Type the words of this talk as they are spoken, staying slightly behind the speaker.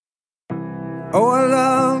Oh,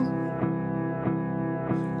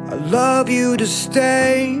 I love you to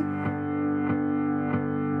stay,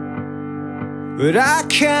 but I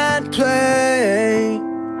can't play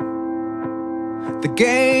the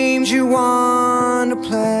games you want to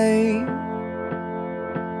play.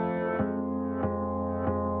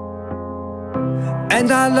 And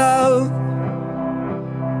I love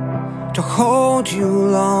to hold you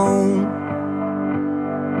long,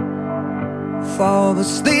 fall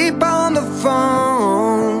asleep on the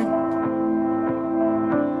phone,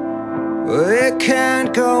 but it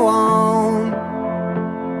can't go on.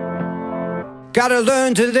 Gotta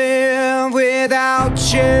learn to live without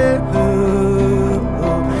you,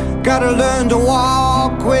 gotta learn to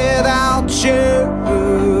walk without you,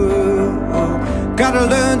 gotta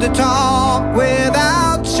learn to talk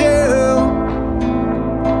without you,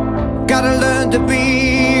 gotta learn to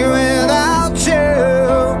be without you.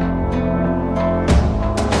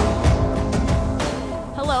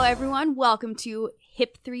 Hello everyone, welcome to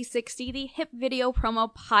Hip 360, the Hip Video Promo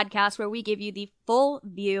Podcast, where we give you the full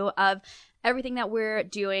view of everything that we're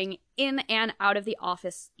doing in and out of the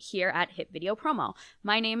office here at Hip Video Promo.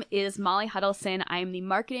 My name is Molly Huddleston. I am the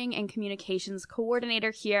Marketing and Communications Coordinator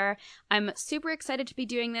here. I'm super excited to be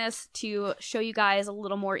doing this to show you guys a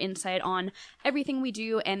little more insight on everything we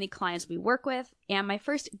do and the clients we work with. And my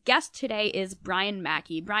first guest today is Brian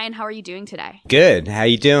Mackey. Brian, how are you doing today? Good. How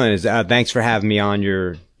you doing? Thanks for having me on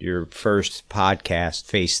your first podcast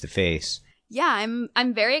face to face. Yeah,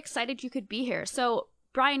 I'm very excited you could be here. So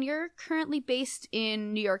Brian, you're currently based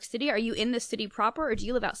in New York City. Are you in the city proper, or do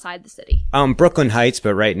you live outside the city? Brooklyn Heights,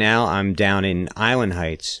 but right now I'm down in Island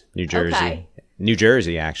Heights, New Jersey. Okay. New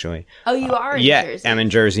Jersey, actually. Oh, you are in Jersey? Yeah, I'm in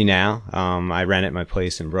Jersey now. I rented my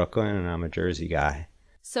place in Brooklyn, and I'm a Jersey guy.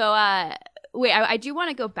 So, wait, I do want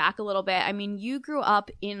to go back a little bit. I mean, you grew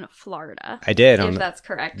up in Florida. I did. If that's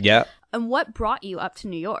correct. Yep. And what brought you up to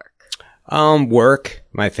New York? Work.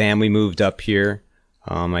 My family moved up here.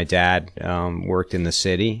 My dad worked in the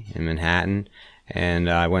city in Manhattan, and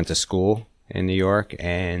I went to school in New York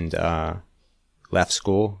and left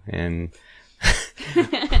school and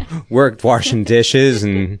worked washing dishes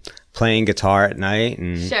and playing guitar at night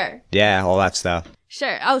and Sure. Yeah, all that stuff.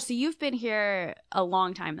 Sure. Oh, so you've been here a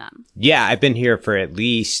long time then. Yeah, I've been here for at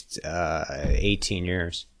least 18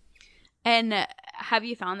 years. And have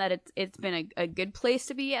you found that it's been a good place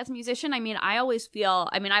to be as a musician? I mean, I've always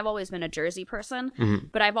been a Jersey person,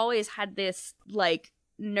 but I've always had this like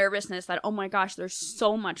nervousness that, oh my gosh, there's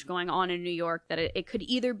so much going on in New York that it could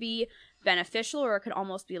either be beneficial or it could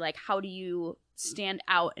almost be like, how do you stand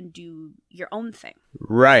out and do your own thing?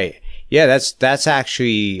 Right. Yeah, that's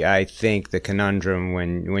actually, I think, the conundrum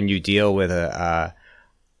when you deal with a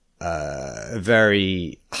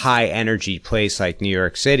very high energy place like New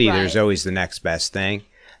York City. Right. There's always the next best thing,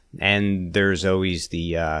 and there's always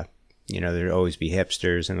there'll always be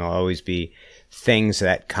hipsters, and there'll always be things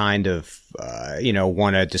that kind of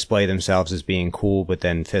want to display themselves as being cool, but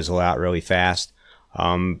then fizzle out really fast.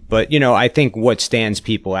 But I think what stands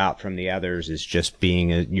people out from the others is just being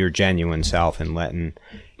your genuine self and letting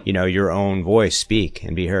your own voice speak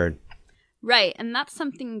and be heard. Right. And that's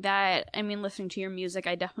something that, I mean, listening to your music,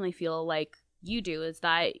 I definitely feel like you do, is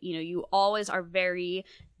that, you always are very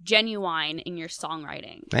genuine in your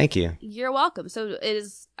songwriting. Thank you. You're welcome. So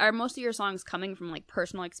are most of your songs coming from like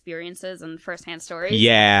personal experiences and firsthand stories?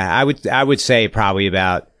 Yeah, I would say probably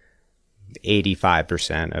about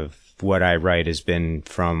 85% of what I write has been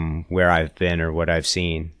from where I've been or what I've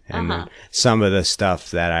seen. And then some of the stuff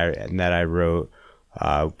that I wrote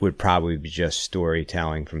would probably be just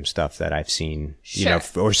storytelling from stuff that I've seen, Sure.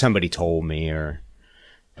 Or somebody told me, or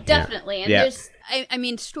definitely. And yeah. there's, I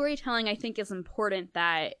mean, storytelling, I think, is important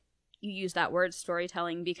that you use that word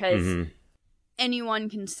storytelling, because anyone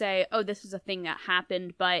can say, oh, this is a thing that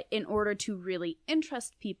happened, but in order to really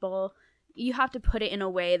interest people, you have to put it in a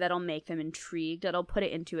way that'll make them intrigued, that'll put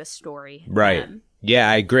it into a story. Right. Yeah,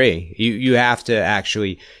 I agree. You have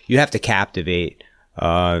to captivate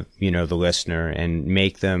the listener and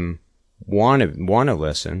make them want to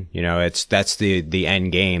listen. That's the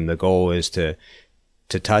end game. The goal is to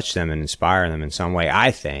touch them and inspire them in some way,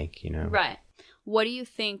 I think, Right. What do you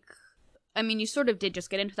think? I mean, you sort of did just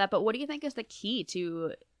get into that, but what do you think is the key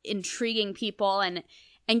to intriguing people and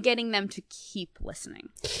getting them to keep listening?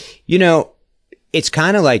 It's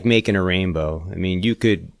kind of like making a rainbow. I mean, you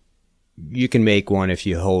can make one if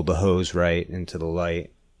you hold the hose right into the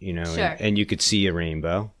light. Sure. And you could see a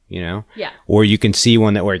rainbow, Yeah. Or you can see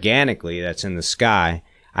one that organically that's in the sky.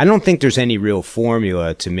 I don't think there's any real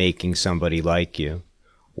formula to making somebody like you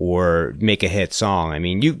or make a hit song. I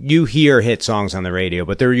mean, you hear hit songs on the radio,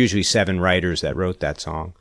 but there are usually 7 writers that wrote that song.